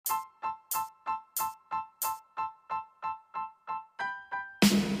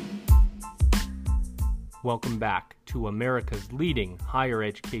Welcome back to America's leading higher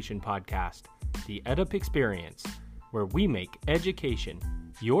education podcast, The EdUp Experience, where we make education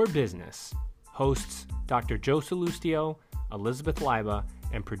your business. Hosts Dr. Joe Salustio, Elizabeth Leiba,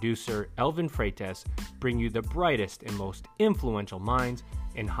 and producer Elvin Freitas bring you the brightest and most influential minds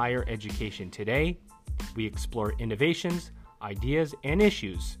in higher education today. We explore innovations, ideas, and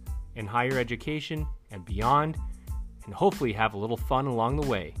issues in higher education and beyond, and hopefully have a little fun along the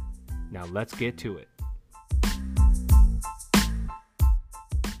way. Now let's get to it.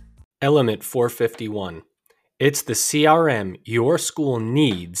 Element 451. It's the CRM your school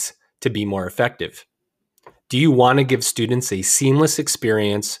needs to be more effective. Do you want to give students a seamless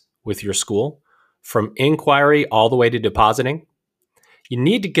experience with your school, from inquiry all the way to depositing? You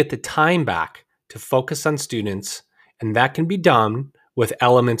need to get the time back to focus on students, and that can be done with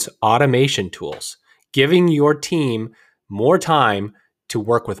Element's automation tools, giving your team more time to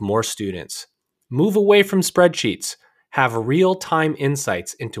work with more students. Move away from spreadsheets. Have real-time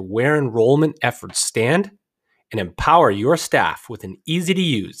insights into where enrollment efforts stand, and empower your staff with an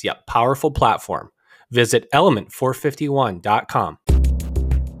easy-to-use yet powerful platform. Visit element451.com.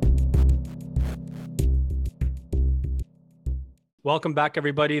 Welcome back,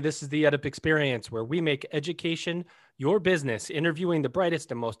 everybody. This is the EdUp Experience, where we make education your business, interviewing the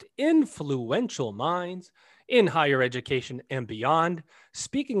brightest and most influential minds in higher education and beyond.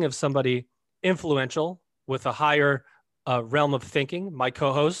 Speaking of somebody influential with a higher realm of thinking, my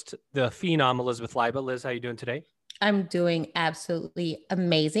co-host, the phenom Elizabeth Leiba. Liz, how are you doing today? I'm doing absolutely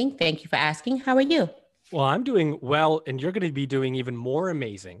amazing. Thank you for asking. How are you? Well, I'm doing well, and you're going to be doing even more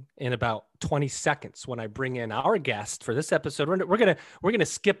amazing in about 20 seconds when I bring in our guest for this episode. We're gonna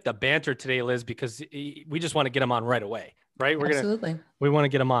skip the banter today, Liz, because we just want to get him on right away, right? We want to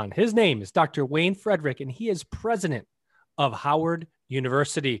get him on. His name is Dr. Wayne Frederick, and he is president of Howard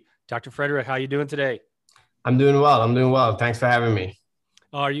University. Dr. Frederick, how are you doing today? I'm doing well. Thanks for having me.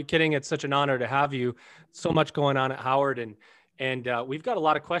 Oh, are you kidding? It's such an honor to have you. So much going on at Howard, and we've got a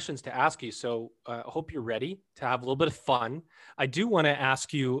lot of questions to ask you. So I hope you're ready to have a little bit of fun. I do want to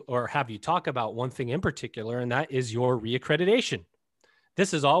ask you, or have you talk about one thing in particular, and that is your reaccreditation.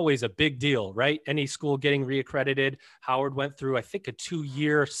 This is always a big deal, right? Any school getting reaccredited. Howard went through, I think, a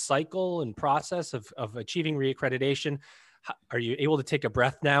 2-year cycle and process of achieving reaccreditation. Are you able to take a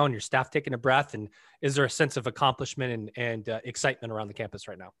breath now, and your staff taking a breath? And is there a sense of accomplishment and excitement around the campus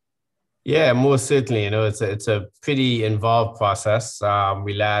right now? Yeah, most certainly. It's a pretty involved process.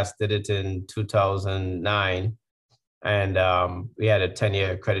 We last did it in 2009, and we had a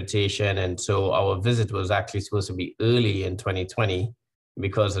 10-year accreditation. And so our visit was actually supposed to be early in 2020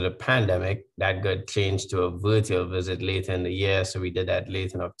 because of the pandemic. That got changed to a virtual visit later in the year. So we did that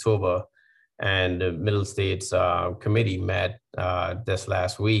late in October. And the Middle States Committee met this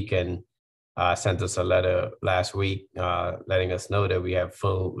last week and sent us a letter last week letting us know that we have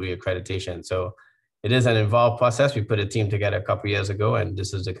full reaccreditation. So it is an involved process. We put a team together a couple of years ago, and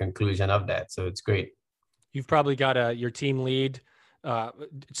this is the conclusion of that. So it's great. You've probably got your team lead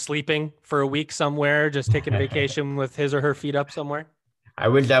sleeping for a week somewhere, just taking a vacation with his or her feet up somewhere. I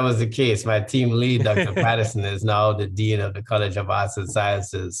wish that was the case. My team lead, Dr. Patterson, is now the Dean of the College of Arts and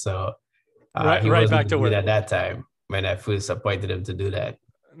Sciences. So he right back to work at that time when I first appointed him to do that.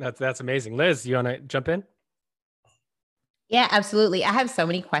 That's amazing. Liz, you want to jump in? Yeah, absolutely. I have so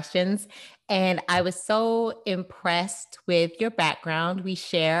many questions, and I was so impressed with your background. We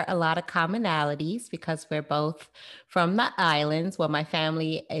share a lot of commonalities because we're both from the islands. Well, my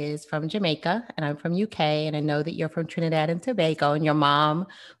family is from Jamaica and I'm from UK, and I know that you're from Trinidad and Tobago, and your mom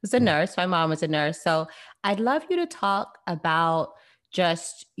was a nurse. My mom was a nurse. So I'd love you to talk about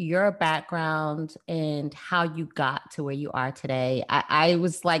just your background and how you got to where you are today. I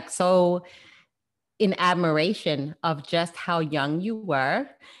was like so in admiration of just how young you were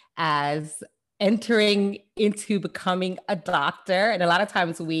as entering into becoming a doctor. And a lot of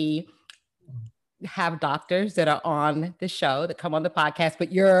times we have doctors that are on the show that come on the podcast,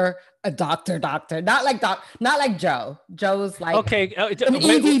 but you're a doctor, not like Joe. Joe's like, okay, an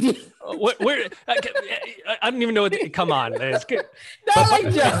EDD. I don't even know what. Come on, it's good. Not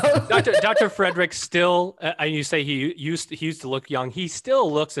like Joe. Dr. Frederick still. You say he used to look young. He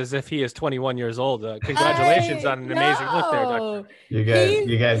still looks as if he is 21 years old. Congratulations on an amazing look there, Doctor.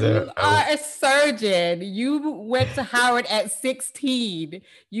 You guys are a surgeon. You went to Howard at 16.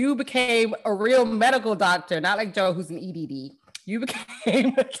 You became a real medical doctor, not like Joe, who's an EDD. You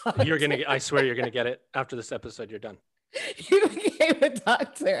became a doctor. I swear you're gonna get it after this episode. You're done. You became a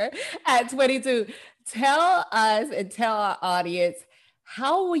doctor at 22. Tell us and tell our audience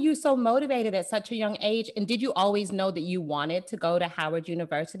How were you so motivated at such a young age? And did you always know that you wanted to go to Howard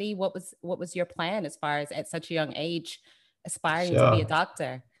University? What was your plan as far as at such a young age aspiring to be a Sure.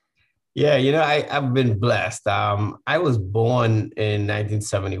 doctor? Yeah, I've been blessed. I was born in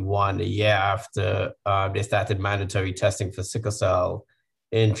 1971, the year after they started mandatory testing for sickle cell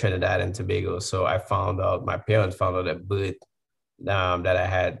in Trinidad and Tobago. So my parents found out at birth that I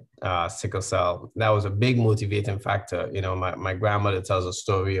had sickle cell. That was a big motivating factor. My grandmother tells a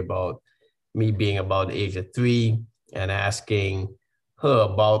story about me being about the age of 3 and asking her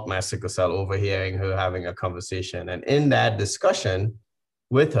about my sickle cell, overhearing her having a conversation. And in that discussion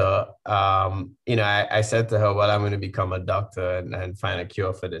with her, I said to her, well, I'm going to become a doctor and find a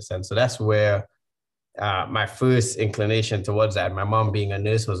cure for this. And so that's where my first inclination towards that. My mom being a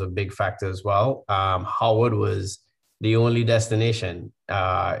nurse was a big factor as well. Howard was the only destination.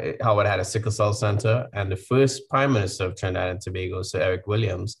 Howard had a sickle cell center, and the first prime minister of Trinidad and Tobago, Sir Eric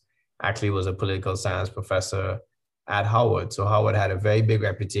Williams, actually was a political science professor at Howard. So Howard had a very big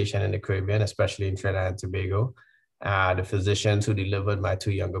reputation in the Caribbean, especially in Trinidad and Tobago. The physicians who delivered my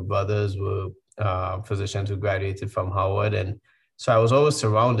 2 younger brothers were physicians who graduated from Howard. And so I was always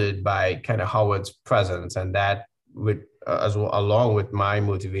surrounded by kind of Howard's presence, and that along with my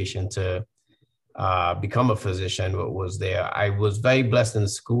motivation to become a physician was there. I was very blessed in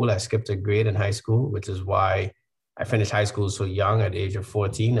school. I skipped a grade in high school, which is why I finished high school so young at the age of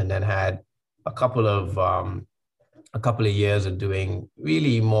 14, and then had a couple of years of doing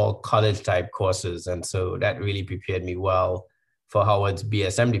really more college type courses. And so that really prepared me well for Howard's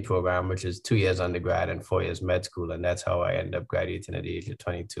BSMD program, which is 2 years undergrad and 4 years med school. And that's how I ended up graduating at the age of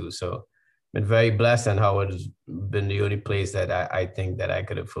 22. So been very blessed, and Howard has been the only place that I think that I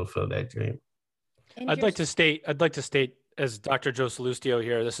could have fulfilled that dream. I'd like to state as Dr. Joe Salustio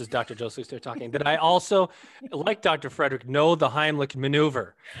here, this is Dr. Joe Salustio talking, that I also, like Dr. Frederick, know the Heimlich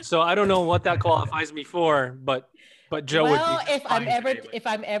maneuver. So I don't know what that qualifies me for, but Joe would be if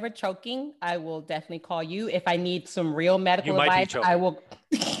I'm ever choking, I will definitely call you. If I need some real medical advice, I will.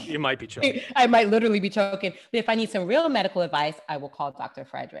 You might be choking. I might literally be choking. But if I need some real medical advice, I will call Dr.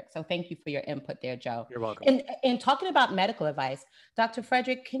 Frederick. So thank you for your input there, Joe. You're welcome. And talking about medical advice, Dr.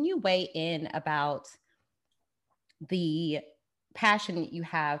 Frederick, can you weigh in about the passion you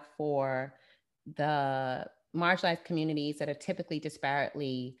have for the marginalized communities that are typically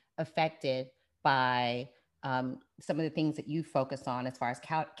disparately affected by some of the things that you focus on as far as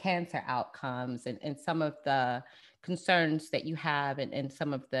cancer outcomes and some of the concerns that you have and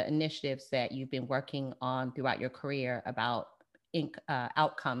some of the initiatives that you've been working on throughout your career about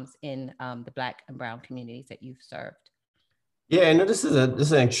outcomes in the Black and Brown communities that you've served? Yeah, this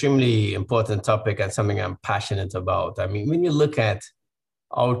is an extremely important topic and something I'm passionate about. I mean, when you look at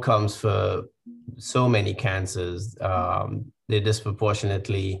outcomes for so many cancers, they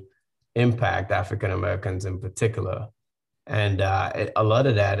disproportionately impact African Americans in particular. And a lot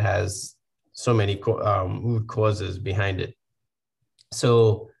of that has so many root causes behind it.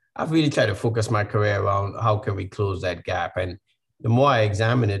 So I've really tried to focus my career around how can we close that gap. And the more I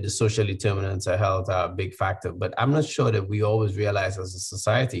examine it, the social determinants of health are a big factor. But I'm not sure that we always realize as a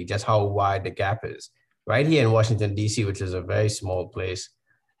society just how wide the gap is. Right here in Washington, D.C., which is a very small place,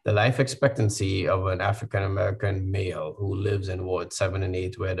 the life expectancy of an African-American male who lives in Ward 7 and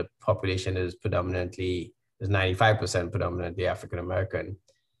 8, where the population is 95% predominantly African-American,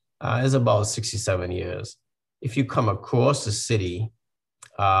 is about 67 years. If you come across the city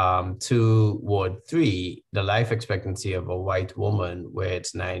to Ward 3, the life expectancy of a white woman, where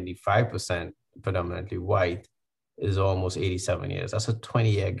it's 95% predominantly white, is almost 87 years. That's a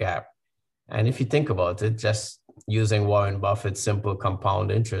 20-year gap. And if you think about it, just using Warren Buffett's simple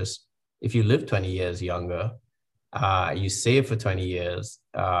compound interest, if you live 20 years younger, you save for 20 years,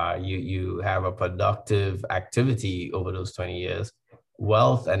 you have a productive activity over those 20 years,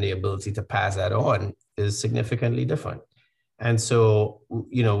 wealth and the ability to pass that on is significantly different. And so,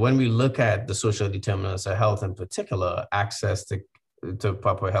 when we look at the social determinants of health in particular, access to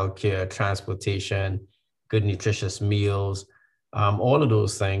proper healthcare, transportation, good nutritious meals, all of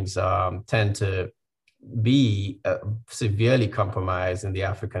those things tend to be severely compromised in the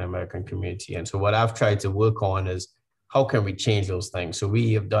African-American community. And so what I've tried to work on is how can we change those things? So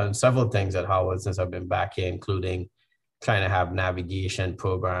we have done several things at Howard since I've been back here, including trying to have navigation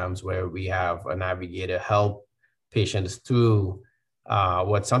programs where we have a navigator help patients through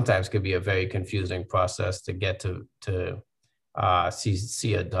what sometimes could be a very confusing process to get to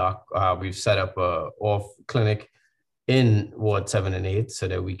see a doc. We've set up a off clinic in Ward 7 and 8 so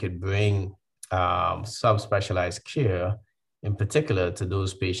that we could bring subspecialized care, in particular to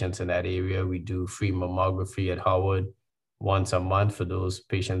those patients in that area. We do free mammography at Howard. once a month for those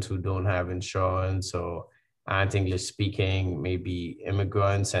patients who don't have insurance or aren't English speaking, maybe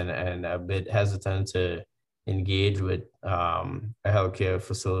immigrants and a bit hesitant to engage with a healthcare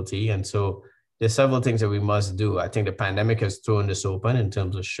facility. And so there's several things that we must do. I think the pandemic has thrown this open in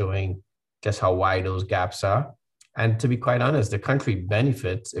terms of showing just how wide those gaps are. And to be quite honest, the country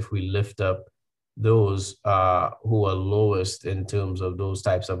benefits if we lift up those who are lowest in terms of those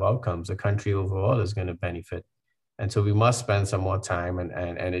types of outcomes. The country overall is going to benefit. And so we must spend some more time and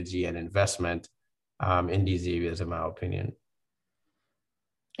energy and investment in these areas, in my opinion.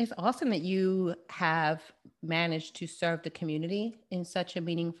 It's awesome that you have managed to serve the community in such a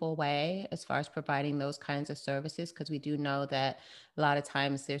meaningful way as far as providing those kinds of services, because we do know that a lot of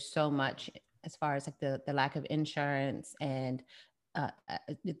times there's so much as far as like the lack of insurance and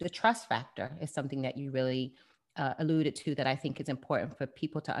the trust factor is something that you really alluded to that I think is important for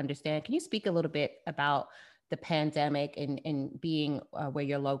people to understand. Can you speak a little bit about the pandemic and being where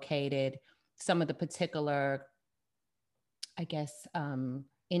you're located, some of the particular, I guess,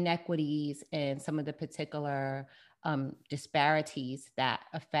 inequities and some of the particular disparities that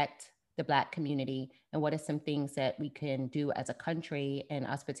affect the Black community, and what are some things that we can do as a country and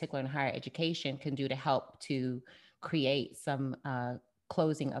us particularly in higher education can do to help to create some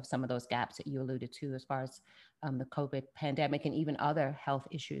closing of some of those gaps that you alluded to as far as the COVID pandemic and even other health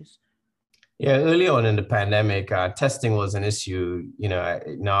issues? Yeah, early on in the pandemic, testing was an issue. You know,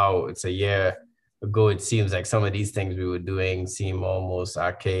 now it's a year ago, it seems like some of these things we were doing seem almost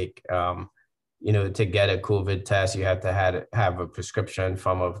archaic. You know, to get a COVID test, you had to have a prescription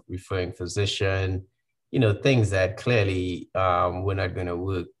from a referring physician, you know, things that clearly were not going to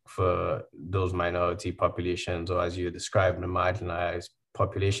work for those minority populations, or as you described, the marginalized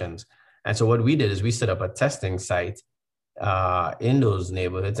populations. And so what we did is we set up a testing site in those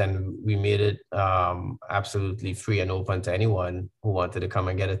neighborhoods, and we made it absolutely free and open to anyone who wanted to come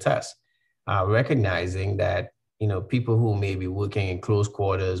and get a test. Recognizing that, you know, people who may be working in close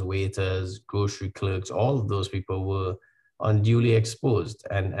quarters, waiters, grocery clerks, all of those people were unduly exposed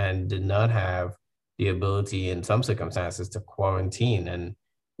and did not have the ability in some circumstances to quarantine. And,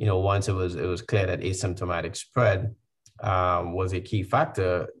 you know, once it was clear that asymptomatic spread was a key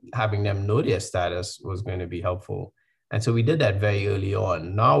factor, having them know their status was going to be helpful. And so we did that very early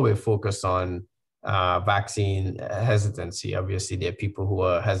on. Now we're focused on vaccine hesitancy. Obviously, there are people who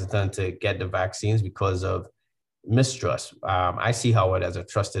are hesitant to get the vaccines because of mistrust. I see Howard as a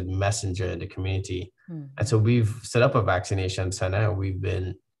trusted messenger in the community. Mm-hmm. And so we've set up a vaccination center, and we've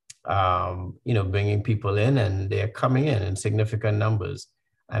been, you know, bringing people in, and they're coming in significant numbers.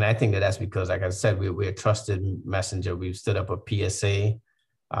 And I think that that's because, like I said, we're a trusted messenger. We've stood up a PSA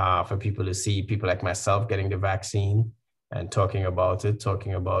for people to see people like myself getting the vaccine and talking about it,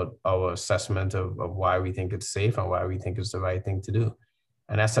 talking about our assessment of why we think it's safe and why we think it's the right thing to do.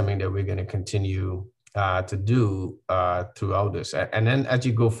 And that's something that we're going to continue to do throughout this. And then as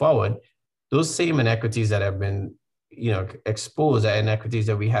you go forward, those same inequities that have been, you know, exposed are inequities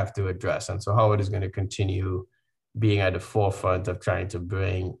that we have to address. And so Howard is going to continue being at the forefront of trying to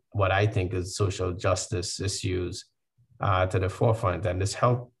bring what I think is social justice issues to the forefront. And this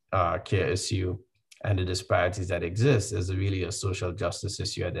health care issue and the disparities that exist is really a social justice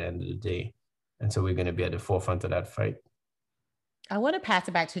issue at the end of the day. And so we're going to be at the forefront of that fight. I want to pass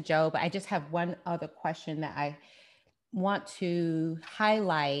it back to Joe, but I just have one other question that I want to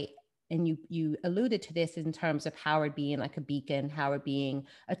highlight. And you alluded to this in terms of Howard being like a beacon, Howard being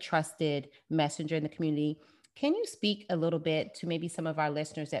a trusted messenger in the community. Can you speak a little bit to maybe some of our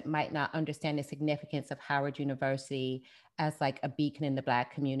listeners that might not understand the significance of Howard University as like a beacon in the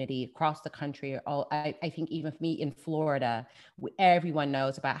Black community across the country? I think even for me in Florida, everyone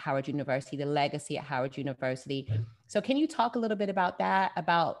knows about Howard University, the legacy at Howard University. So can you talk a little bit about that,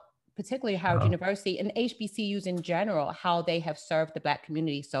 about particularly Howard University and HBCUs in general, how they have served the Black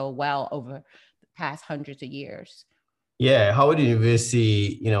community so well over the past hundreds of years? Yeah, Howard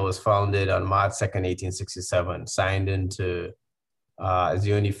University, you know, was founded on March 2nd, 1867, signed into as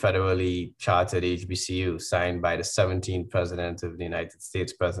the only federally chartered HBCU, signed by the 17th president of the United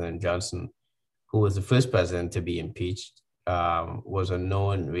States, President Johnson, who was the first president to be impeached, was a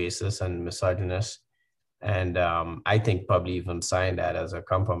known racist and misogynist. And I think probably even signed that as a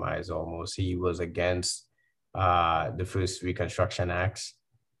compromise almost. He was against the first Reconstruction Acts.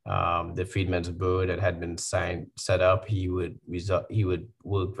 The Freedmen's Bureau that had been set up, he would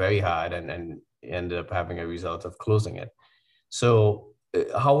work very hard and ended up having a result of closing it. So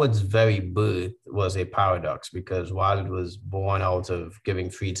Howard's very birth was a paradox, because while it was born out of giving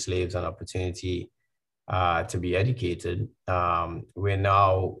freed slaves an opportunity to be educated. We're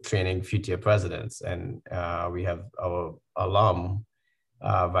now training future presidents, and we have our alum,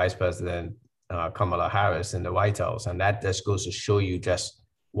 Vice President Kamala Harris in the White House. And that just goes to show you just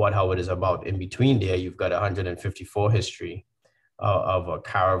what Howard is about. In between there, you've got 154 history of a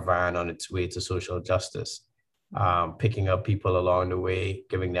caravan on its way to social justice, picking up people along the way,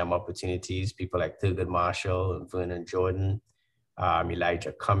 giving them opportunities, people like Thurgood Marshall and Vernon Jordan,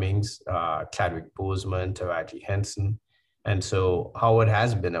 Elijah Cummings, Chadwick Boseman, Taraji Henson. And so Howard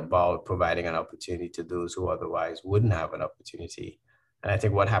has been about providing an opportunity to those who otherwise wouldn't have an opportunity. And I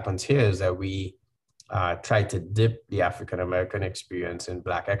think what happens here is that we try to dip the African-American experience in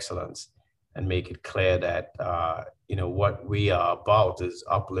Black excellence and make it clear that, what we are about is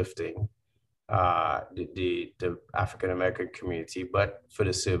uplifting the African-American community, but for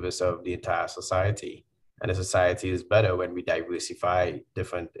the service of the entire society. And the society is better when we diversify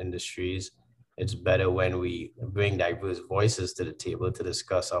different industries. It's better when we bring diverse voices to the table to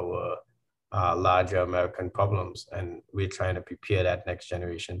discuss our larger American problems. And we're trying to prepare that next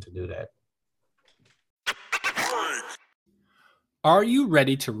generation to do that. Are you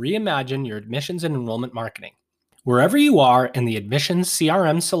ready to reimagine your admissions and enrollment marketing? Wherever you are in the admissions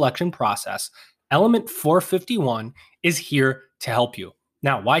CRM selection process, Element 451 is here to help you.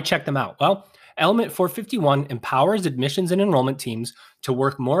 Now, why check them out? Well, Element 451 empowers admissions and enrollment teams to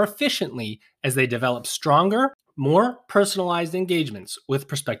work more efficiently as they develop stronger, more personalized engagements with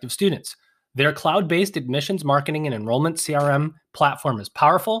prospective students. Their cloud-based admissions marketing and enrollment CRM platform is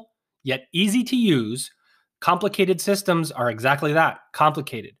powerful, yet easy to use. Complicated systems are exactly that,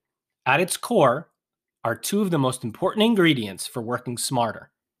 complicated. At its core are two of the most important ingredients for working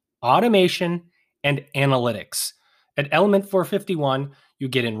smarter: automation and analytics. At Element 451, you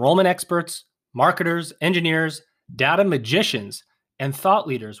get enrollment experts, marketers, engineers, data magicians, and thought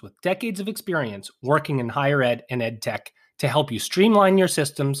leaders with decades of experience working in higher ed and ed tech to help you streamline your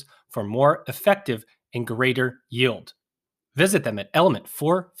systems for more effective and greater yield. Visit them at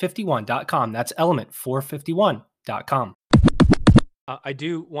element451.com. That's element451.com. I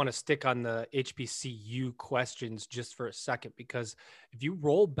do want to stick on the HBCU questions just for a second, because if you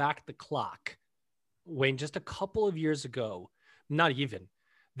roll back the clock, Wayne, just a couple of years ago, not even,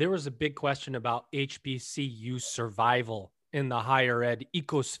 there was a big question about HBCU survival in the higher ed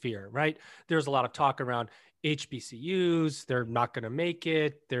ecosphere, right? There's a lot of talk around HBCUs. They're not going to make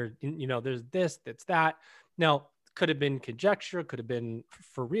it. There's this, that's that. Now, could have been conjecture, could have been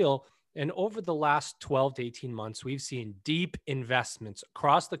for real. And over the last 12 to 18 months, we've seen deep investments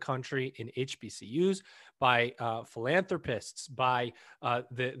across the country in HBCUs by philanthropists, by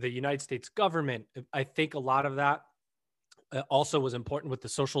the United States government. I think a lot of that also was important with the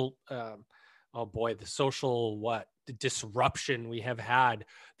social, the disruption we have had,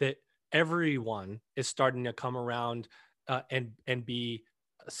 that everyone is starting to come around and be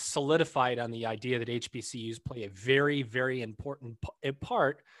solidified on the idea that HBCUs play a very, very important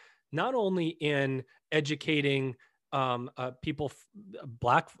part, not only in educating people,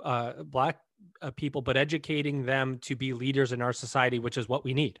 Black people, but educating them to be leaders in our society, which is what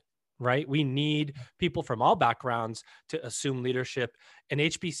we need, right? We need people from all backgrounds to assume leadership, and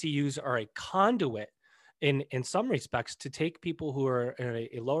HBCUs are a conduit in some respects to take people who are in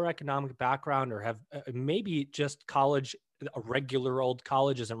a lower economic background or have maybe just college, a regular old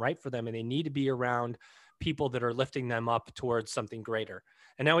college isn't right for them, and they need to be around people that are lifting them up towards something greater.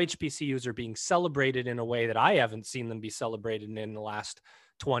 And now HBCUs are being celebrated in a way that I haven't seen them be celebrated in the last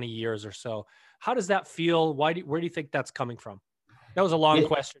 20 years or so. How does that feel? Where do you think that's coming from? That was a long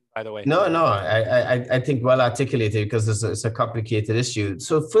question, by the way. No, I think well articulated, because it's a complicated issue.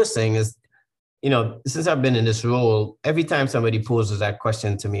 So first thing is, since I've been in this role, every time somebody poses that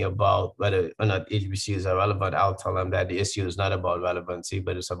question to me about whether or not HBCUs are relevant, I'll tell them that the issue is not about relevancy,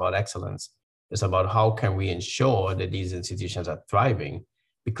 but it's about excellence. It's about how can we ensure that these institutions are thriving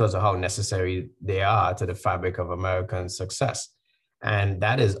because of how necessary they are to the fabric of American success. And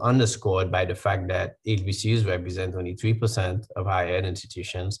that is underscored by the fact that HBCUs represent only 3% of higher ed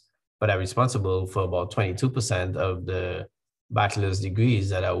institutions, but are responsible for about 22% of the bachelor's degrees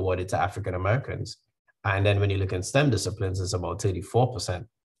that are awarded to African Americans. And then when you look in STEM disciplines, it's about 34%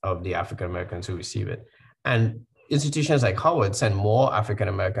 of the African Americans who receive it. And institutions like Howard send more African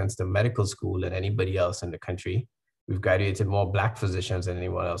Americans to medical school than anybody else in the country. We've graduated more Black physicians than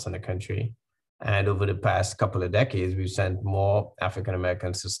anyone else in the country. And over the past couple of decades, we've sent more African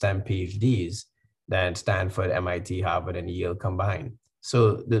Americans to STEM PhDs than Stanford, MIT, Harvard, and Yale combined.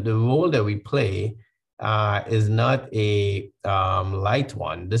 So the role that we play is not a light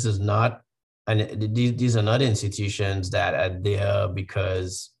one. This is not, and these are not institutions that are there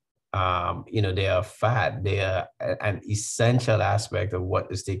because they are fat. They are an essential aspect of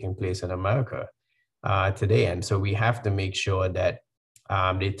what is taking place in America today. And so we have to make sure that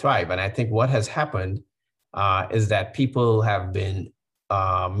they thrive. And I think what has happened is that people have been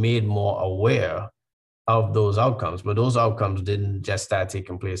made more aware of those outcomes, but those outcomes didn't just start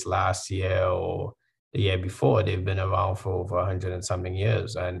taking place last year or the year before. They've been around for over 100 and something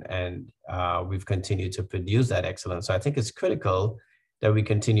years, and we've continued to produce that excellence. So I think it's critical that we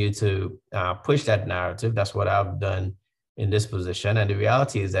continue to push that narrative. That's what I've done in this position. And the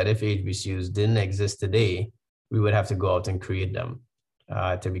reality is that if HBCUs didn't exist today, we would have to go out and create them,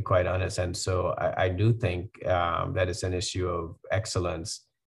 to be quite honest. And so I do think that it's an issue of excellence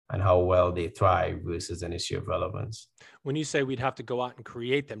and how well they thrive versus an issue of relevance. When you say we'd have to go out and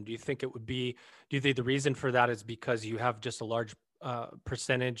create them, do you think the reason for that is because you have just a large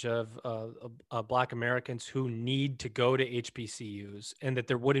percentage of Black Americans who need to go to HBCUs, and that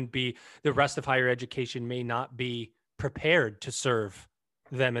there wouldn't be, the rest of higher education may not be prepared to serve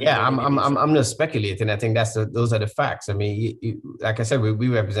them? I'm not speculating. I think those are the facts. I mean, like I said, we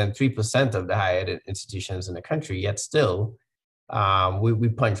represent 3% of the higher ed institutions in the country, yet still, we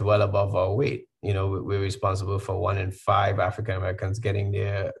punch well above our weight. We're responsible for 1 in 5 African Americans getting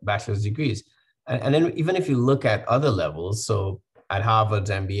their bachelor's degrees. And then even if you look at other levels, so at Harvard's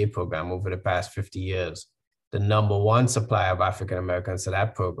MBA program over the past 50 years, the number one supplier of African Americans to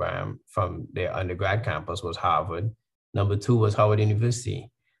that program from their undergrad campus was Harvard. Number 2 was Howard University.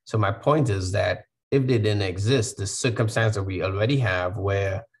 So my point is that if they didn't exist, the circumstance that we already have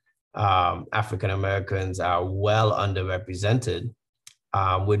where African Americans are well underrepresented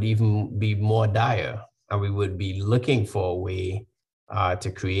would even be more dire, and we would be looking for a way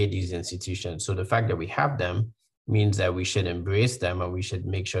to create these institutions. So the fact that we have them means that we should embrace them, and we should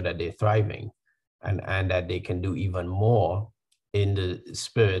make sure that they're thriving and that they can do even more in the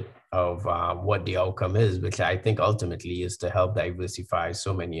spirit of what the outcome is, which I think ultimately is to help diversify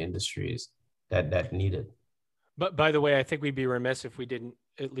so many industries that need it. But by the way, I think we'd be remiss if we didn't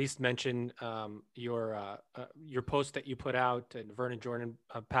at least mention your post that you put out, and Vernon Jordan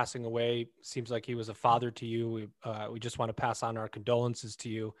passing away. Seems like he was a father to you. We just want to pass on our condolences to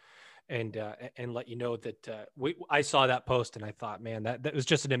you, and let you know that I saw that post and I thought, man, that was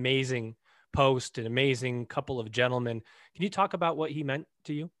just an amazing post, an amazing couple of gentlemen. Can you talk about what he meant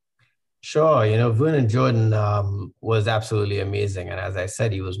to you? Sure. Vernon Jordan was absolutely amazing. And as I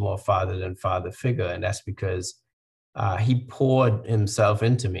said, he was more father than father figure. And that's because he poured himself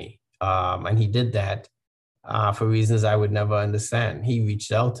into me. And he did that for reasons I would never understand. He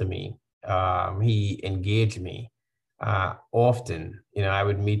reached out to me. He engaged me often. I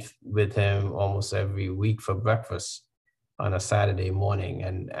would meet with him almost every week for breakfast on a Saturday morning,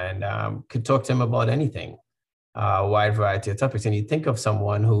 and could talk to him about anything, a wide variety of topics. And you think of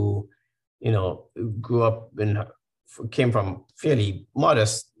someone who, grew up came from fairly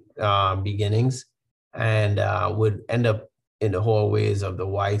modest beginnings, and would end up in the hallways of the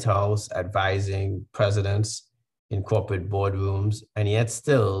White House advising presidents in corporate boardrooms, and yet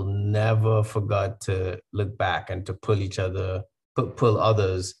still never forgot to look back and to pull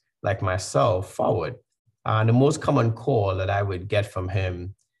others like myself forward. The most common call that I would get from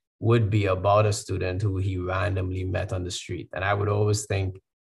him would be about a student who he randomly met on the street. And I would always think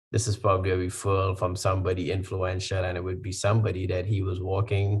this is probably a referral from somebody influential, and it would be somebody that he was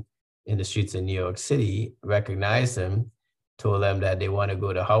walking in the streets in New York City, recognized him, told them that they want to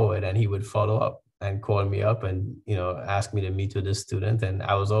go to Howard, and he would follow up and call me up and ask me to meet with this student. And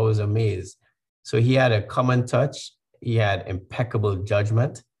I was always amazed. So he had a common touch, he had impeccable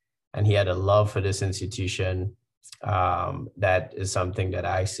judgment, and he had a love for this institution that is something that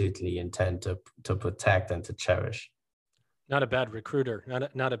I certainly intend to protect and to cherish. Not a bad recruiter,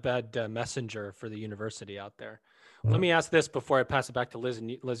 not a bad messenger for the university out there. Let me ask this before I pass it back to Liz,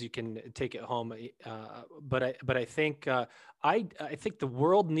 and Liz, you can take it home. But I think I think the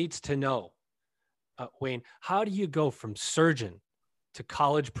world needs to know, Wayne, how do you go from surgeon to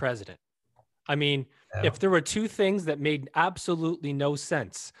college president? I mean, if there were two things that made absolutely no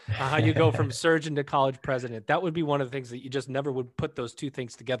sense, how you go from surgeon to college president, that would be one of the things that you just never would put those two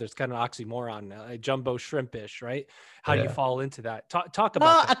things together. It's kind of an oxymoron, jumbo shrimpish, right? How do you fall into that? Talk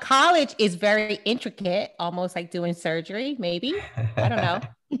about that. A college is very intricate, almost like doing surgery, maybe. I don't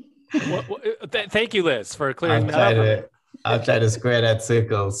know. Thank you, Liz, for clearing that up. I'll try to square that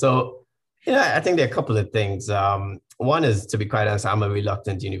circle. So, I think there are a couple of things. One is, to be quite honest, I'm a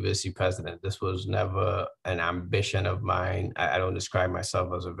reluctant university president. This was never an ambition of mine. I don't describe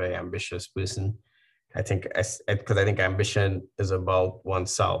myself as a very ambitious person. I think ambition is about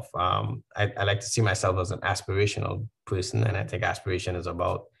oneself. I like to see myself as an aspirational person, and I think aspiration is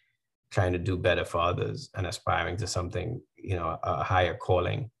about trying to do better for others and aspiring to something, a higher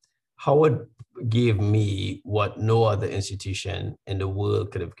calling. Howard gave me what no other institution in the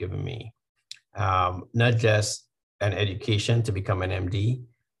world could have given me. Not just an education to become an MD,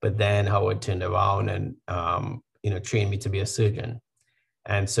 but then Howard turned around and trained me to be a surgeon.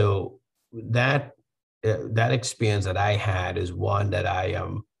 And so that experience that I had is one that I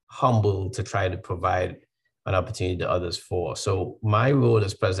am humbled to try to provide an opportunity to others for. So my role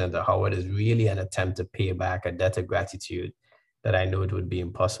as president of Howard is really an attempt to pay back a debt of gratitude that I know it would be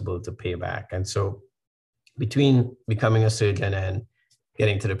impossible to pay back. And so between becoming a surgeon and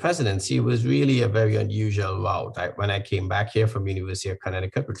getting to the presidency was really a very unusual route. When I came back here from University of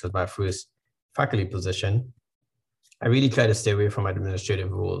Connecticut, which was my first faculty position, I really tried to stay away from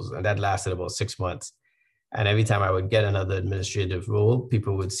administrative roles, and that lasted about 6 months. And every time I would get another administrative role,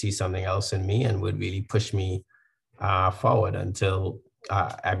 people would see something else in me and would really push me forward until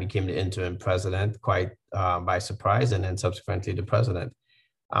I became the interim president, quite by surprise, and then subsequently the president.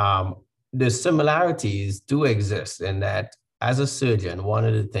 The similarities do exist in that as a surgeon, one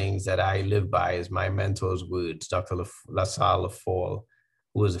of the things that I live by is my mentor's words, Dr. LaSalle Lafall,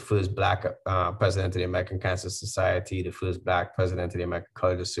 who was the first Black president of the American Cancer Society, the first Black president of the American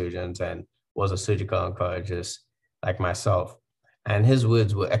College of Surgeons, and was a surgical oncologist like myself. And his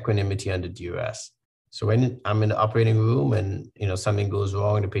words were equanimity under duress. So when I'm in the operating room and something goes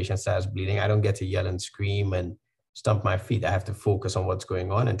wrong, the patient starts bleeding, I don't get to yell and scream and stomp my feet. I have to focus on what's going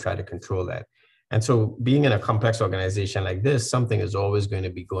on and try to control that. And so being in a complex organization like this, something is always going to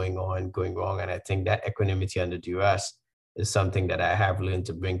be going wrong. And I think that equanimity under duress is something that I have learned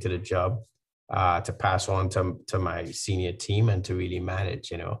to bring to the job, to pass on to my senior team and to really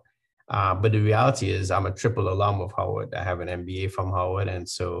manage, But the reality is I'm a triple alum of Howard. I have an MBA from Howard. And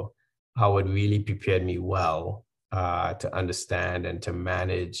so Howard really prepared me well to understand and to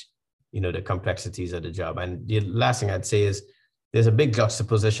manage, the complexities of the job. And the last thing I'd say is there's a big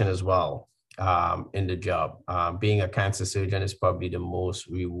juxtaposition as well in the job. Being a cancer surgeon is probably the most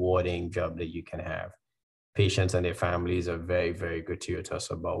rewarding job that you can have. Patients and their families are very, very gratuitous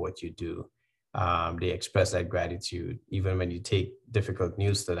about what you do. They express that gratitude. Even when you take difficult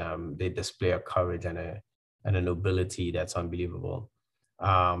news to them, they display a courage and a nobility that's unbelievable.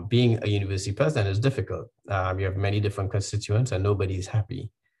 Being a university president is difficult. You have many different constituents and nobody's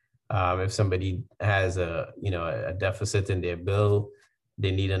happy. If somebody has a deficit in their bill,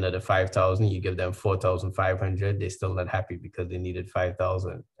 they need another 5,000, you give them 4,500, they're still not happy because they needed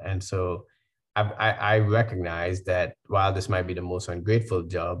 5,000. And so I recognize that while this might be the most ungrateful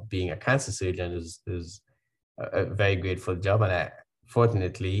job, being a cancer surgeon is a very grateful job. And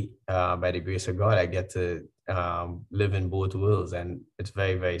fortunately, by the grace of God, I get to live in both worlds, and it's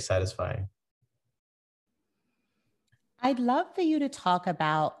very, very satisfying. I'd love for you to talk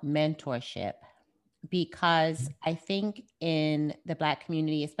about mentorship, because I think in the Black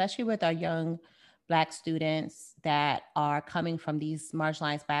community, especially with our young Black students that are coming from these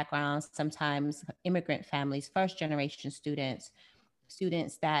marginalized backgrounds, sometimes immigrant families, first generation students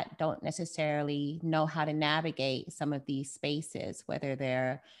that don't necessarily know how to navigate some of these spaces, whether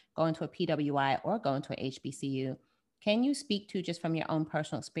they're going to a PWI or going to a HBCU. Can you speak to, just from your own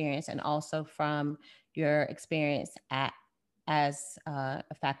personal experience and also from your experience as a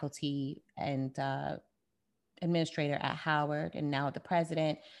faculty and administrator at Howard and now the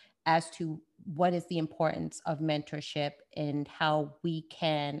president, as to what is the importance of mentorship and how we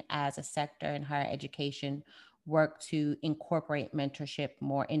can, as a sector in higher education, work to incorporate mentorship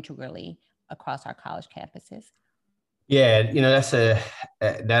more integrally across our college campuses? Yeah,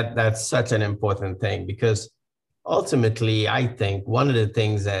 that's such an important thing, because ultimately, I think one of the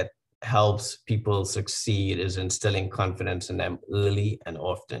things that helps people succeed is instilling confidence in them early and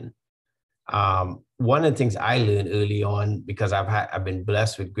often. One of the things I learned early on, because I've been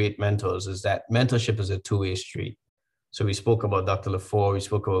blessed with great mentors, is that mentorship is a two-way street. So we spoke about Dr. LaFleur, we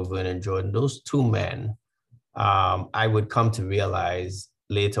spoke about Vernon Jordan. Those two men, I would come to realize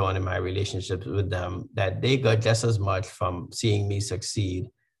later on in my relationships with them that they got just as much from seeing me succeed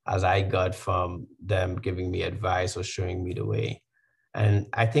as I got from them giving me advice or showing me the way. And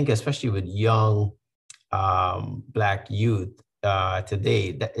I think especially with young Black youth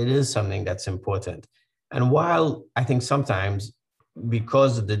today, that it is something that's important. And while I think sometimes,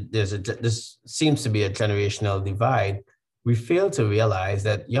 because this seems to be a generational divide, we fail to realize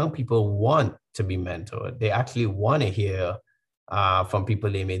that young people want to be mentored. They actually want to hear from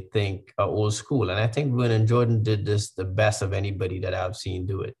people they may think are old school. And I think Vernon Jordan did this the best of anybody that I've seen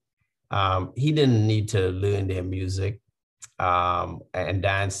do it. He didn't need to learn their music and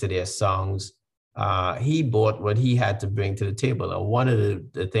dance to their songs. he brought what he had to bring to the table. And one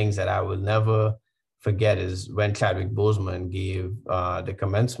of the things that I will never forget is when Chadwick Boseman gave the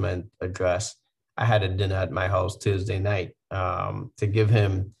commencement address. I had a dinner at my house Tuesday night to give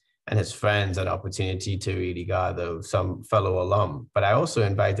him and his friends an opportunity to really gather some fellow alum. But I also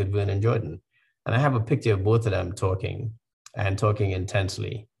invited Vernon Jordan. And I have a picture of both of them talking and talking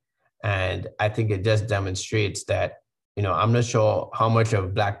intensely. And I think it just demonstrates that, I'm not sure how much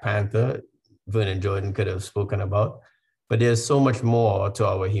of Black Panther Vernon Jordan could have spoken about, but there's so much more to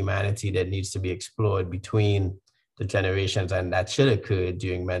our humanity that needs to be explored between the generations, and that should occur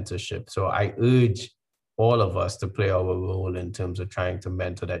during mentorship. So I urge all of us to play our role in terms of trying to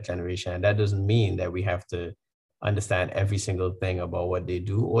mentor that generation. And that doesn't mean that we have to understand every single thing about what they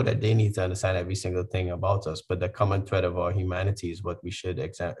do or that they need to understand every single thing about us. But the common thread of our humanity is what we should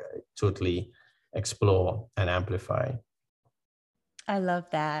totally explore and amplify. I love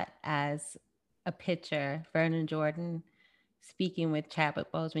that as a picture, Vernon Jordan speaking with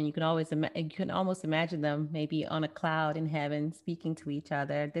Chadwick Boseman. You can almost imagine them maybe on a cloud in heaven speaking to each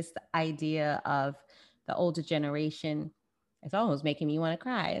other. This idea of the older generation, it's almost making me want to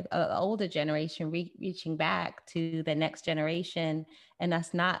cry. A older generation reaching back to the next generation, and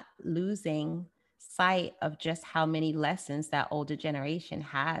us not losing sight of just how many lessons that older generation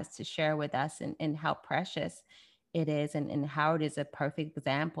has to share with us, and how precious it is, and how it is a perfect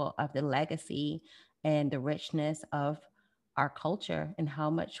example of the legacy and the richness of our culture, and how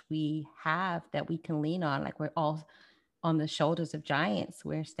much we have that we can lean on. Like, we're all on the shoulders of giants.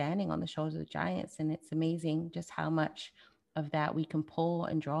 We're standing on the shoulders of giants. And it's amazing just how much of that we can pull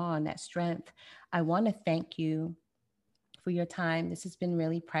and draw on, that strength. I want to thank you for your time. This has been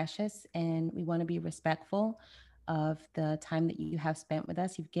really precious, and we want to be respectful of the time that you have spent with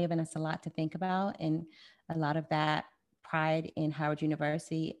us. You've given us a lot to think about, and a lot of that pride in Howard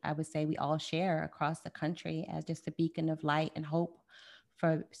University, I would say we all share across the country as just a beacon of light and hope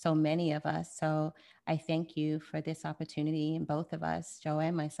for so many of us. So I thank you for this opportunity, and both of us, Joe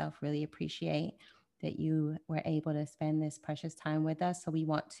and myself, really appreciate that you were able to spend this precious time with us. So we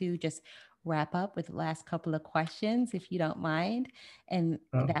want to just wrap up with the last couple of questions, if you don't mind. And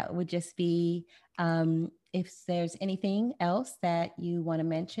that would just be, if there's anything else that you want to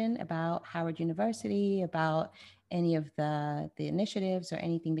mention about Howard University, about any of the initiatives or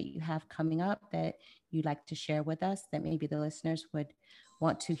anything that you have coming up that you'd like to share with us that maybe the listeners would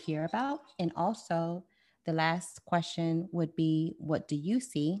want to hear about. And also, the last question would be, what do you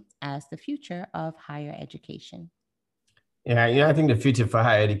see as the future of higher education? Yeah, I think the future for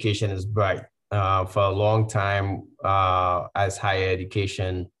higher education is bright. For a long time, as higher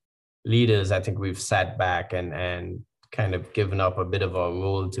education leaders, I think we've sat back and kind of given up a bit of our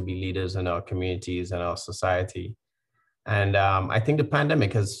role to be leaders in our communities and our society. And I think the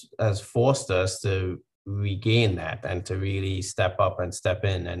pandemic has forced us to regain that and to really step up and step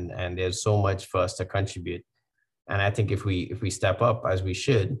in. And there's so much for us to contribute. And I think if we step up as we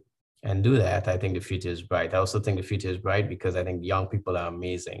should and do that, I think the future is bright. I also think the future is bright because I think young people are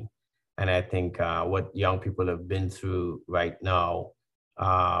amazing. And I think what young people have been through right now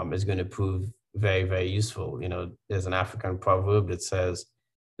is going to prove very, very useful. There's an African proverb that says,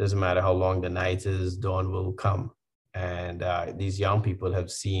 doesn't matter how long the night is, dawn will come. And these young people have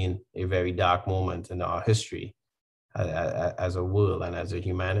seen a very dark moment in our history as a world and as a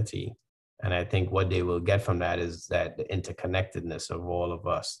humanity. And I think what they will get from that is that the interconnectedness of all of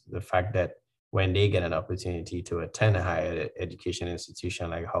us, the fact that when they get an opportunity to attend a higher education institution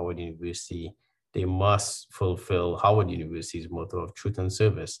like Howard University, they must fulfill Howard University's motto of truth and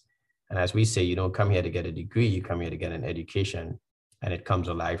service. And as we say, you don't come here to get a degree, you come here to get an education, and it comes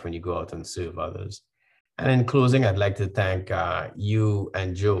alive when you go out and serve others. And in closing, I'd like to thank you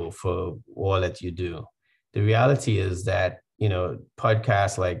and Joe for all that you do. The reality is that,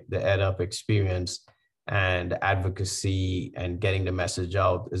 podcasts like the EdUp Experience and advocacy and getting the message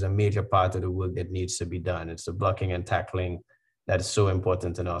out is a major part of the work that needs to be done. It's the blocking and tackling that is so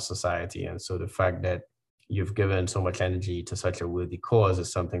important in our society. And so the fact that you've given so much energy to such a worthy cause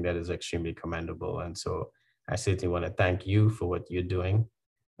is something that is extremely commendable. And so I certainly want to thank you for what you're doing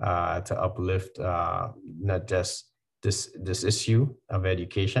to uplift not just this issue of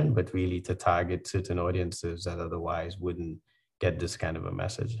education, but really to target certain audiences that otherwise wouldn't get this kind of a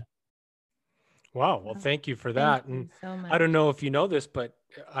message. Wow. Well, thank you for that. Thank you so much. I don't know if you know this, but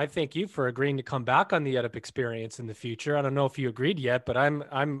I thank you for agreeing to come back on the EdUp experience in the future. I don't know if you agreed yet, but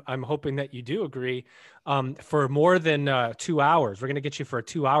I'm hoping that you do agree. For more than 2 hours, we're going to get you for a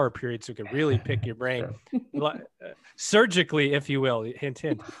 2-hour period so we can really pick your brain surgically, if you will. Hint,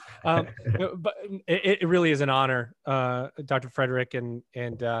 hint. But it really is an honor, Dr. Frederick, and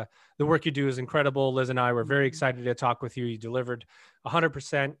the work you do is incredible. Liz and I were very excited to talk with you. You delivered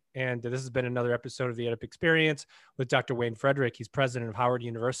 100%. And this has been another episode of the EdUp Experience with Dr. Wayne Frederick. He's president of Howard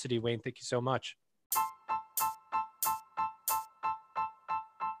University. Wayne, thank you so much.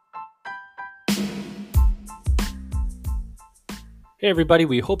 Hey, everybody.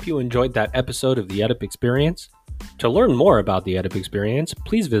 We hope you enjoyed that episode of the EdUp Experience. To learn more about the EdUp Experience,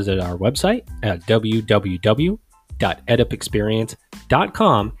 please visit our website at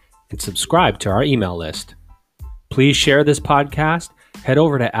www.edupexperience.com and subscribe to our email list. Please share this podcast, head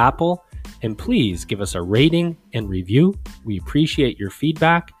over to Apple, and please give us a rating and review. We appreciate your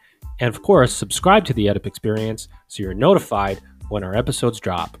feedback. And of course, subscribe to the EdUp Experience so you're notified when our episodes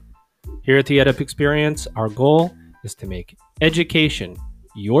drop. Here at the EdUp Experience, our goal is to make education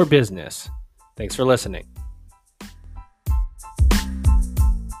your business. Thanks for listening.